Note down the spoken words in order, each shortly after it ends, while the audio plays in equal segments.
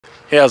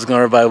Hey, how's it going,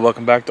 everybody?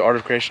 Welcome back to Art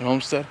of Creation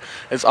Homestead.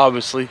 It's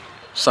obviously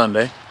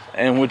Sunday,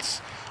 and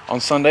on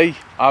Sunday,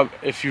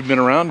 if you've been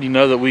around, you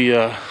know that we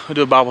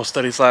do a Bible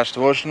study /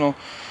 devotional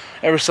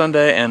every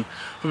Sunday, and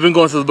we've been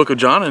going through the book of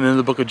John, and in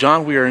the book of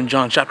John, we are in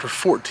John chapter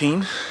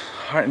 14.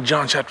 All right, in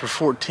John chapter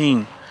 14,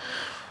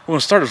 we're going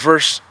to start at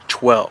verse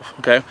 12,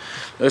 okay?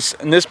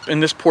 In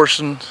this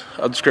portion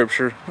of the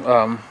scripture,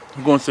 we're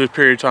going through a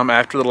period of time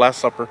after the Last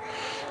Supper.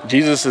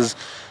 Jesus is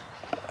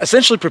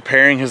essentially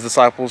preparing his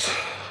disciples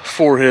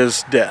for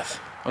his death.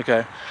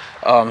 Okay,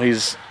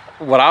 he's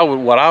what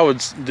I would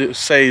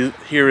say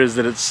here is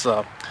that it's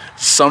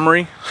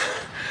summary,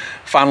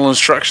 final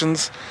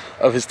instructions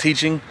of his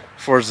teaching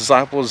for his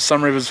disciples, a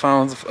summary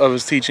of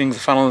his teachings,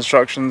 the final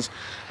instructions,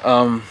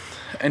 and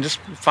just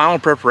final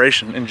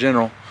preparation in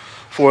general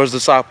for his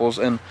disciples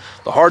and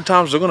the hard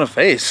times they're going to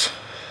face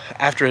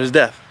after his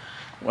death,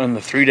 when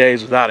the 3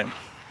 days without him.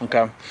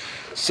 Okay,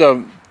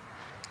 so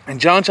in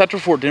John chapter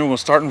 14, we're going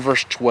to start in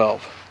verse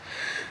 12.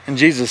 And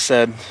Jesus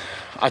said,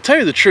 "I tell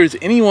you the truth,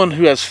 anyone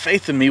who has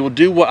faith in me will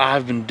do what I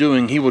have been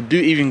doing. He will do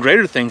even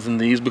greater things than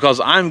these,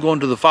 because I am going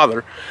to the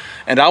Father.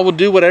 And I will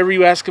do whatever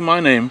you ask in my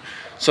name,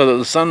 so that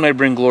the Son may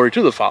bring glory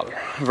to the Father."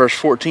 Verse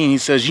 14, he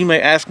says, "You may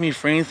ask me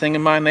for anything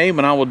in my name,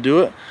 and I will do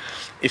it.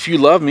 If you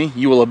love me,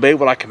 you will obey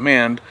what I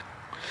command.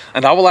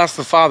 And I will ask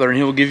the Father, and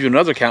he will give you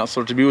another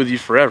counselor to be with you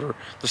forever,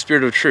 the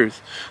Spirit of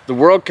truth. The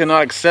world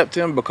cannot accept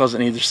him, because it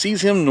neither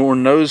sees him nor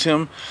knows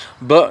him,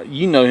 but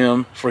you know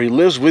him, for he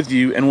lives with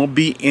you and will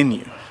be in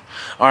you."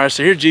 All right,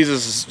 so here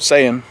Jesus is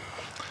saying,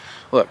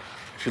 look,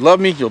 if you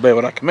love me, you'll obey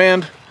what I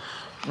command,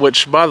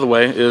 which, by the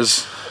way,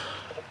 is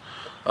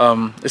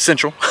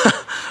essential.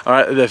 All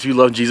right, if you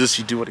love Jesus,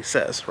 you do what he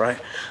says, right?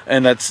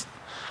 And that's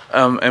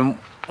and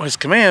his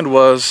command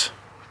was,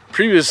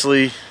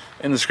 previously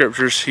in the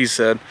scriptures, he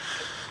said,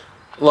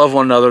 "Love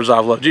one another as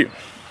I've loved you."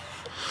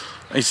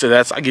 He said,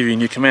 I give you a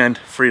new command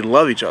for you to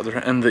love each other,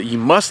 and that you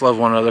must love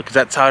one another, because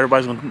that's how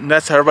everybody's going to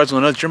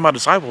know that you're my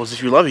disciples,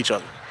 if you love each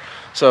other.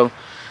 So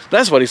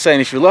that's what he's saying.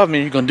 If you love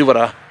me, you're going to do what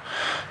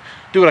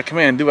I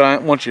command, do what I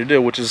want you to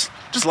do, which is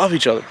just love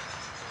each other.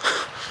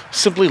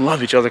 Simply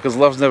love each other, because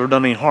love's never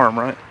done any harm,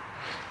 right?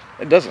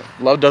 It doesn't.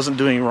 Love doesn't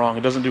do any wrong.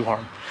 It doesn't do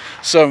harm.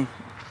 So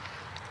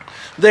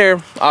there,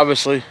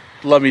 obviously,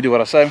 love me, do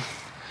what I say.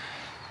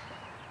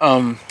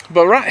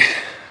 But right,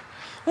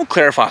 we'll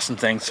clarify some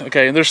things.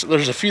 Okay, there's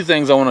a few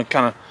things I want to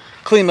kind of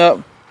clean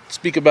up,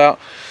 speak about.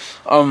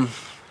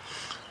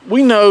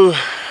 We know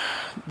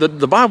that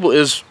the Bible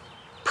is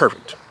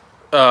perfect.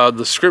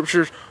 The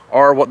scriptures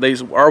are what they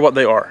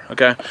are.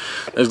 Okay,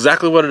 that's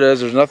exactly what it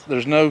is.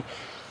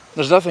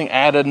 There's nothing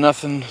added,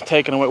 nothing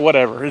taken away,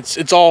 whatever. It's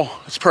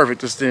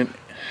perfect. It's the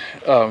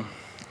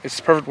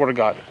perfect word of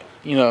God,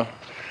 you know.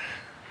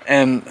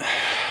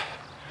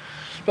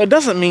 But it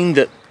doesn't mean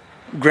that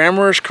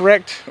grammar is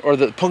correct or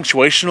that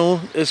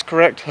punctuational is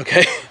correct.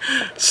 Okay,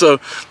 so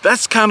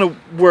that's kind of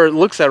where it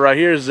looks at right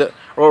here, is that,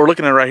 or what we're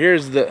looking at right here,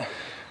 is that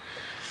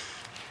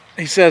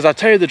he says, "I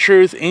tell you the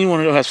truth,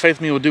 anyone who has faith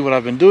in me will do what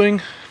I've been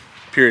doing,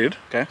 period."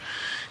 Okay,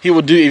 he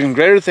will do even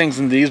greater things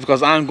than these,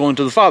 because I'm going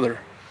to the Father,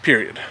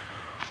 period.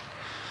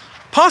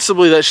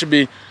 Possibly that should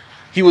be,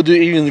 he will do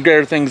even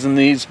greater things than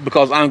these,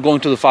 because I'm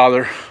going to the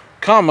Father,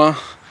 comma,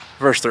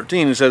 verse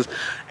 13, it says,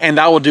 "And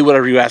I will do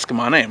whatever you ask in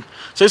my name."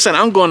 So he's saying,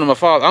 I'm going to my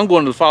Father, I'm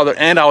going to the Father,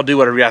 and I'll do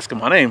whatever you ask in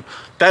my name.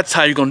 That's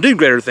how you're going to do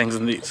greater things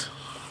than these.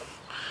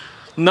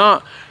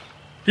 Not,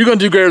 you're going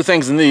to do greater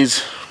things than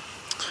these,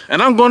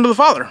 and I'm going to the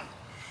Father.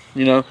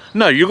 You know,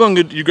 no, you're going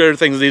to do greater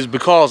things than these,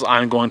 because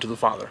I'm going to the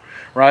Father,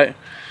 right?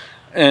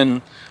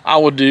 And I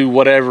will do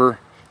whatever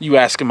you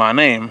ask in my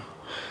name.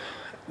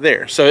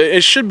 There. So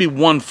it should be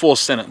one full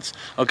sentence.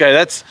 Okay,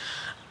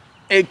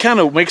 it kind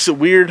of makes it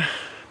weird,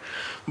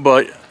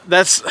 but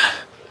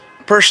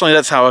personally,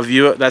 that's how I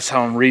view it. That's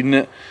how I'm reading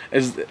it.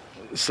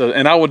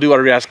 And I will do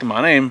whatever you ask in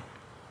my name,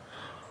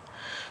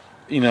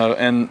 you know,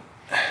 and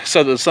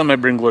so that the Son may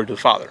bring glory to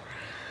the Father.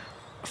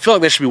 I feel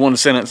like that should be one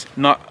sentence,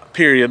 not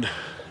period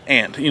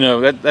and. You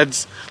know,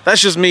 that's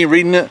just me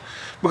reading it,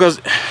 because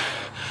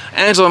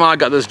Angela and I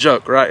got this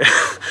joke, right?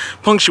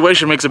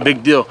 Punctuation makes a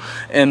big deal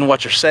in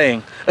what you're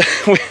saying.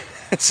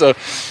 So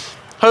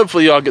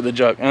hopefully y'all get the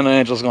joke. I know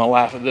Angela's going to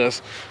laugh at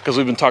this, because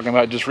we've been talking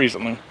about it just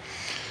recently.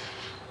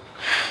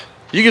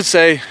 You could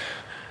say,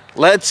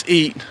 "Let's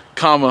eat,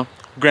 comma,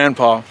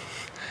 Grandpa,"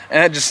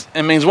 and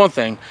it means one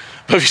thing.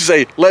 But if you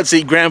say, "Let's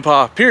eat,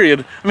 Grandpa,"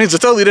 period, it means a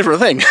totally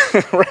different thing,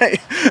 right?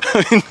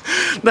 I mean,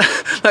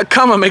 that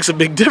comma makes a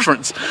big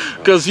difference,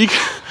 because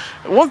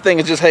one thing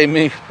is just, "Hey,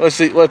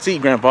 let's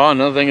eat, Grandpa."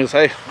 Another thing is,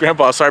 "Hey,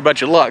 Grandpa, sorry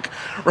about your luck,"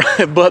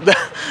 right? But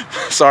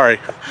sorry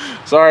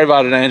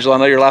about it, Angela. I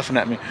know you're laughing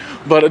at me,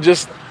 but it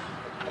just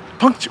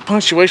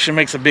punctuation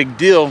makes a big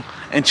deal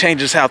and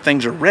changes how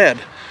things are read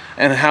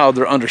and how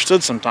they're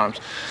understood sometimes.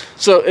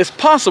 So it's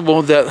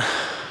possible that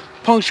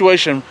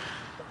punctuation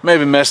may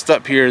be messed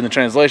up here in the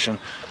translation,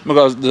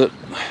 because the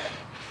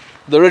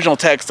original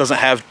text doesn't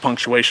have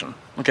punctuation.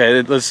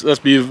 Okay, let's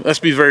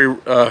be very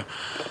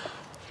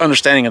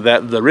understanding of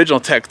that. The original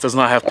text does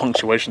not have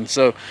punctuation.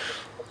 So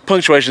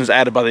punctuation is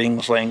added by the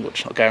English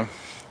language, okay?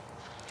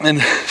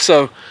 And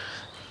so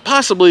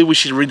possibly we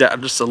should read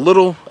that just a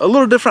little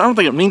different. I don't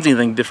think it means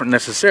anything different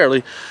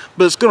necessarily,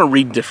 but it's going to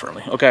read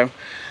differently, okay?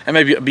 And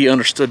maybe be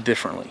understood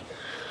differently.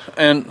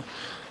 And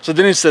so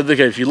then he said,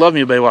 okay, if you love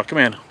me, obey what I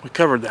command. We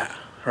covered that,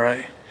 all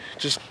right?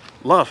 Just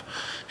love.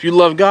 If you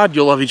love God,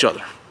 you'll love each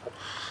other,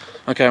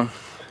 okay?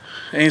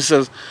 And he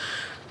says,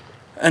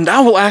 and I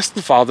will ask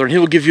the Father, and he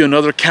will give you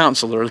another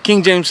counselor. The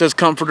King James says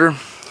comforter,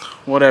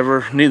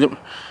 whatever.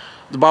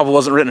 The Bible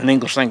wasn't written in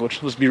English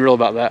language. Let's be real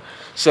about that.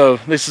 So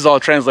this is all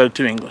translated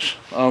to English.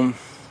 And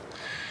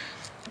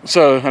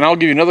I'll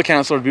give you another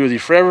counselor to be with you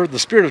forever, the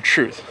Spirit of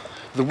truth.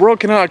 The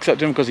world cannot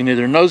accept him because he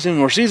neither knows him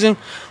nor sees him,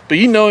 but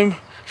you know him,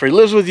 for he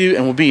lives with you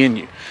and will be in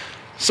you.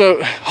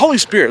 So Holy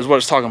Spirit is what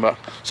it's talking about.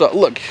 So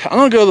look, I'm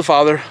going to go to the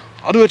Father.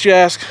 I'll do what you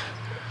ask.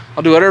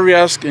 I'll do whatever you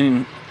ask,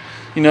 and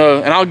and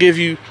I'll give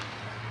you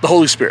the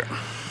Holy Spirit.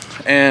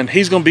 And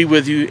he's going to be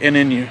with you and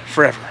in you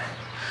forever.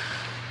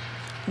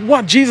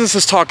 What Jesus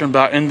is talking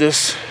about in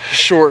this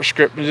short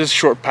script, in this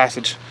short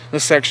passage,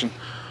 this section,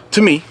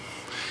 to me,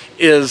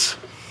 is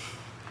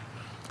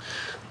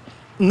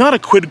not a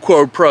quid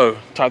pro quo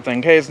type thing.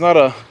 Okay, it's not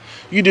a,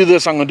 you do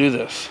this, I'm going to do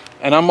this.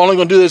 And I'm only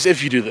going to do this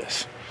if you do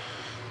this.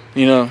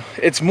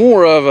 It's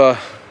more of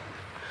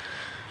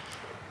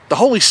the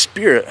Holy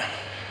Spirit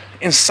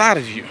inside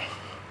of you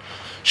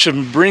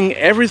should bring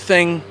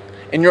everything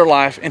in your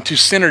life into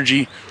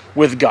synergy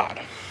with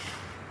God.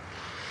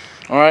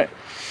 All right?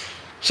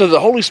 So the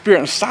Holy Spirit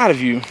inside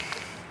of you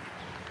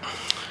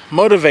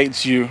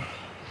motivates you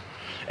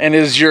and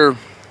is your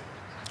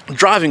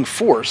driving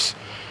force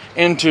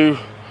into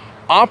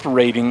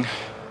operating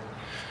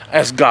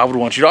as God would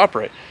want you to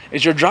operate.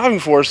 Is your driving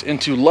force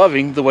into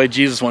loving the way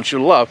Jesus wants you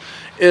to love.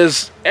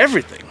 Is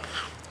everything.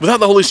 Without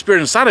the Holy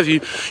Spirit inside of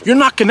you, you're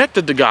not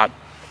connected to God.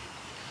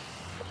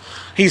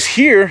 He's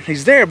here,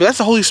 he's there, but that's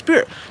the Holy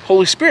Spirit.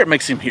 Holy Spirit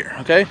makes him here,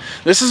 okay?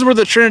 This is where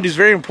the Trinity is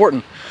very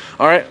important,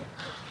 all right?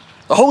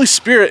 The Holy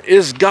Spirit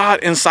is God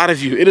inside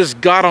of you. It is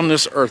God on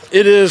this earth.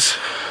 It is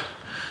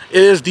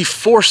the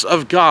force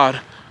of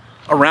God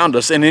around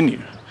us and in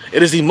you.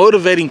 It is the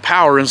motivating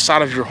power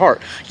inside of your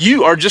heart.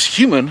 You are just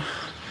human,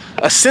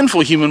 a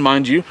sinful human,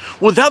 mind you,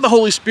 without the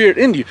Holy Spirit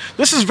in you.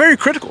 This is very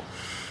critical.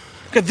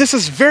 Okay, this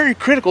is very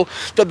critical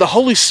that the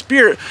Holy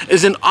Spirit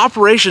is in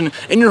operation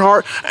in your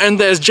heart, and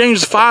that, as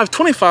James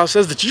 5:25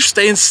 says, that you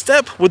stay in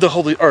step with the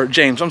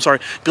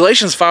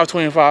Galatians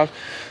 5:25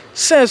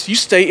 says you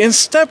stay in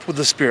step with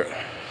the Spirit.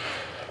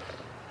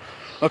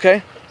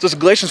 Okay? So it's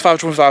Galatians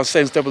 5:25,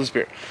 stay in step with the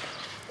Spirit.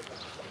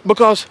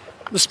 Because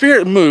the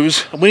Spirit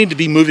moves, and we need to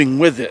be moving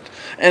with it.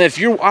 And if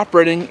you're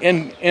operating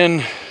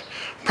in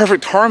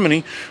perfect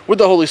harmony with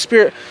the Holy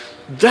Spirit,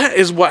 that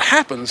is what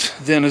happens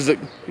then, is that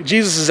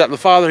Jesus is at the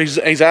Father,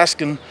 he's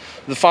asking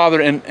the Father,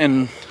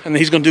 and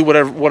he's going to do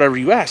whatever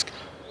you ask,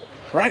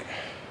 right?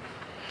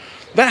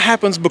 That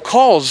happens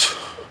because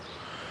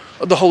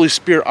of the Holy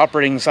Spirit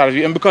operating inside of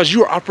you, and because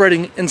you are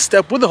operating in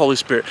step with the Holy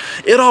Spirit.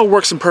 It all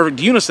works in perfect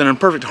unison and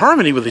perfect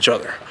harmony with each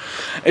other.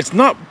 It's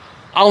not,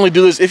 I only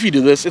do this if you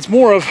do this. It's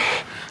more of,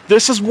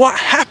 this is what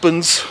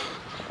happens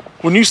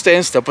when you stay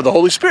in step with the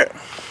Holy Spirit.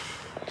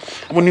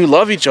 When you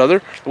love each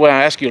other, the way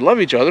I ask you to love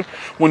each other,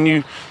 when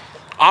you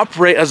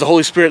operate as the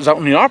Holy Spirit is out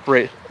when you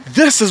operate,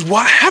 this is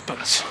what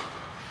happens.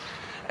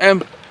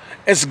 And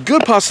it's a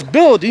good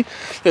possibility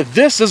that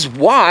this is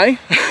why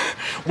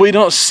we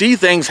don't see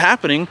things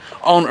happening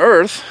on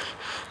earth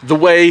the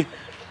way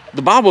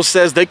the Bible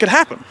says they could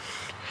happen.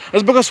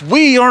 It's because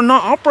we are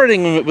not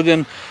operating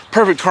within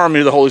perfect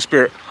harmony of the Holy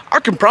Spirit. I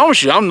can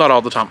promise you I'm not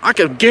all the time. I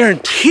can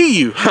guarantee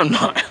you I'm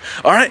not.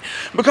 All right?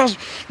 Because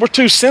we're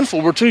too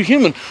sinful. We're too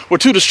human. We're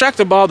too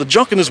distracted by all the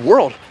junk in this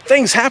world.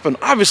 Things happen,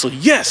 obviously.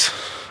 Yes.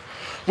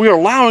 We are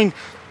allowing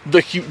the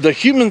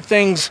human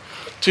things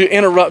to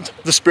interrupt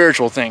the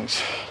spiritual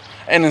things.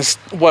 And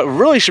what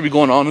really should be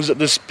going on is that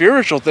the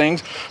spiritual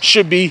things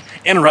should be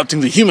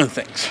interrupting the human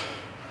things.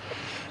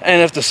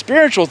 And if the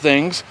spiritual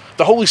things,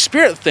 the Holy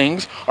Spirit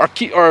things,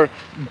 are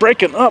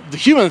breaking up the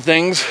human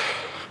things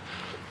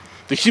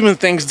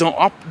don't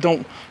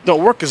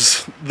work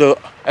as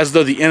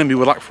though the enemy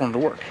would like for them to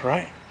work,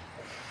 right?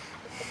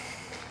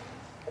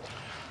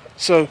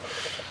 So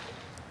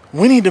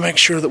we need to make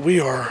sure that we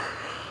are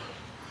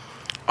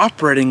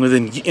operating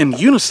in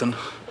unison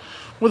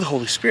with the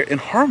Holy Spirit, in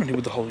harmony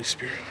with the Holy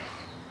Spirit.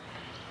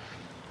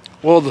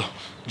 Well,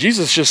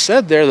 Jesus just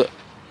said there that,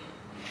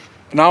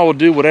 and I will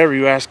do whatever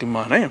you ask in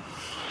my name.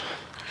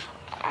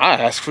 I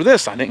asked for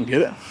this, I didn't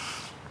get it.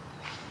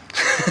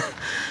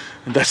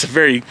 And that's a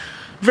very,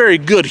 very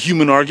good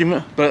human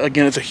argument, but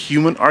again, it's a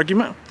human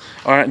argument.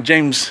 All right,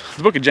 James,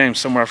 the book of James,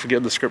 somewhere I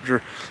forget the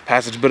scripture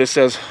passage, but it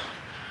says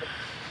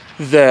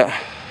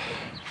that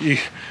you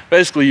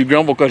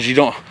grumble because you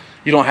don't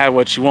have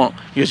what you want,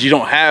 because you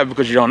don't have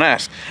because you don't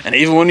ask. And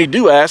even when you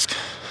do ask,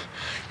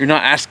 you're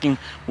not asking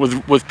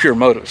with pure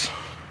motives.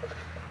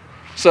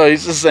 So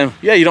he's just saying,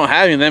 yeah, you don't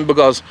have anything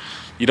because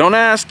you don't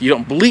ask, you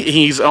don't believe.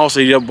 He's also,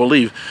 you don't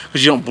believe,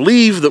 because you don't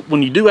believe that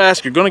when you do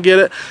ask, you're going to get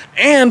it.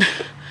 And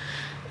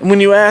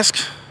when you ask,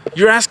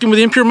 You're asking with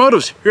impure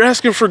motives. You're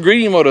asking for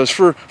greedy motives,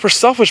 for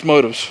selfish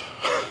motives.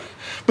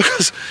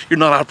 Because you're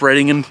not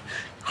operating in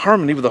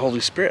harmony with the Holy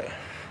Spirit.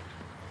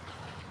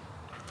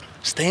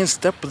 Stay in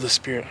step with the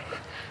Spirit.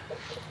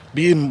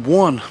 Be in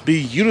one.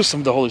 Be unison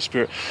with the Holy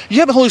Spirit. You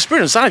have the Holy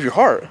Spirit inside of your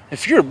heart.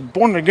 If you're a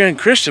born again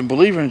Christian,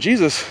 believer in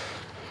Jesus,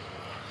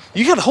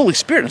 you got the Holy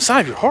Spirit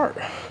inside of your heart.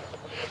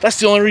 That's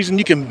the only reason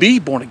you can be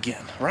born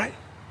again, right?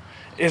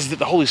 Is that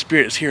the Holy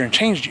Spirit is here and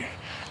changed you,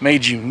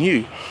 made you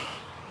new.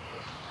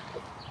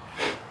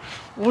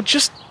 Well,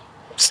 just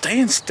stay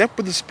in step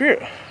with the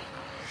Spirit.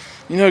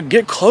 You know,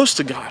 get close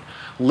to God.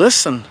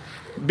 Listen.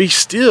 Be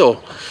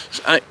still.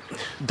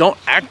 Don't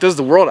act as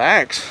the world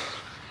acts,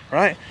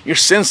 right? Your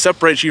sin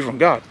separates you from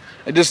God.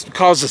 It just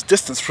causes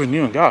distance between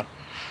you and God.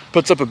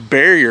 Puts up a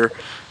barrier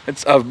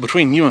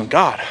between you and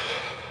God.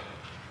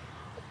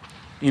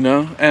 You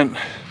know, and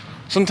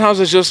sometimes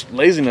it's just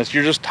laziness.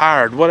 You're just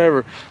tired,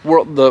 whatever.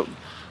 The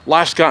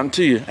life's gotten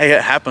to you. Hey,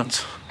 it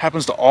happens.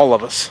 Happens to all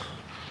of us.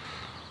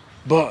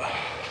 But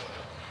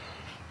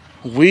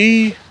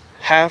we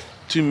have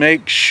to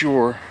make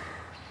sure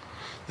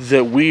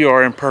that we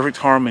are in perfect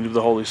harmony with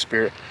the Holy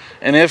Spirit.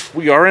 And if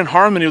we are in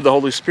harmony with the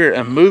Holy Spirit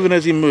and moving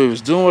as He moves,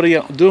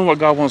 doing what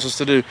God wants us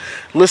to do,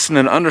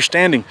 listening,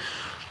 understanding,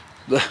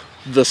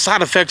 the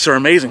side effects are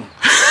amazing.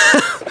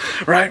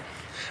 Right?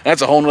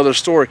 That's a whole nother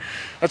story.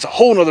 That's a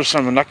whole nother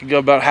sermon. I could go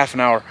about half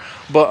an hour.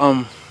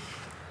 But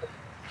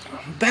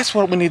that's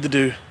what we need to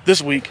do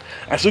this week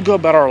as we go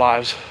about our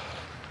lives,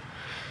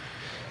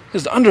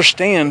 is to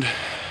understand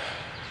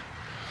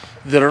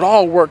that it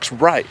all works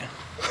right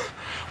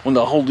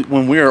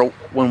when we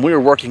are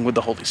working with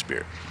the Holy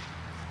Spirit.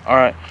 All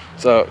right,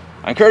 so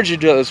I encourage you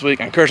to do that this week.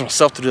 I encourage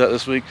myself to do that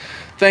this week.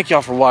 Thank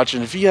y'all for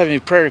watching. If you have any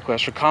prayer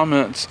requests or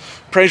comments,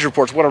 praise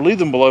reports, whatever, leave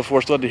them below for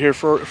us. I'd love to hear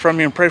from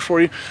you and pray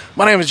for you.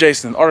 My name is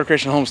Jason, Art of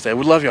Creation Homestead.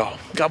 We love y'all.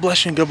 God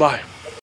bless you and goodbye.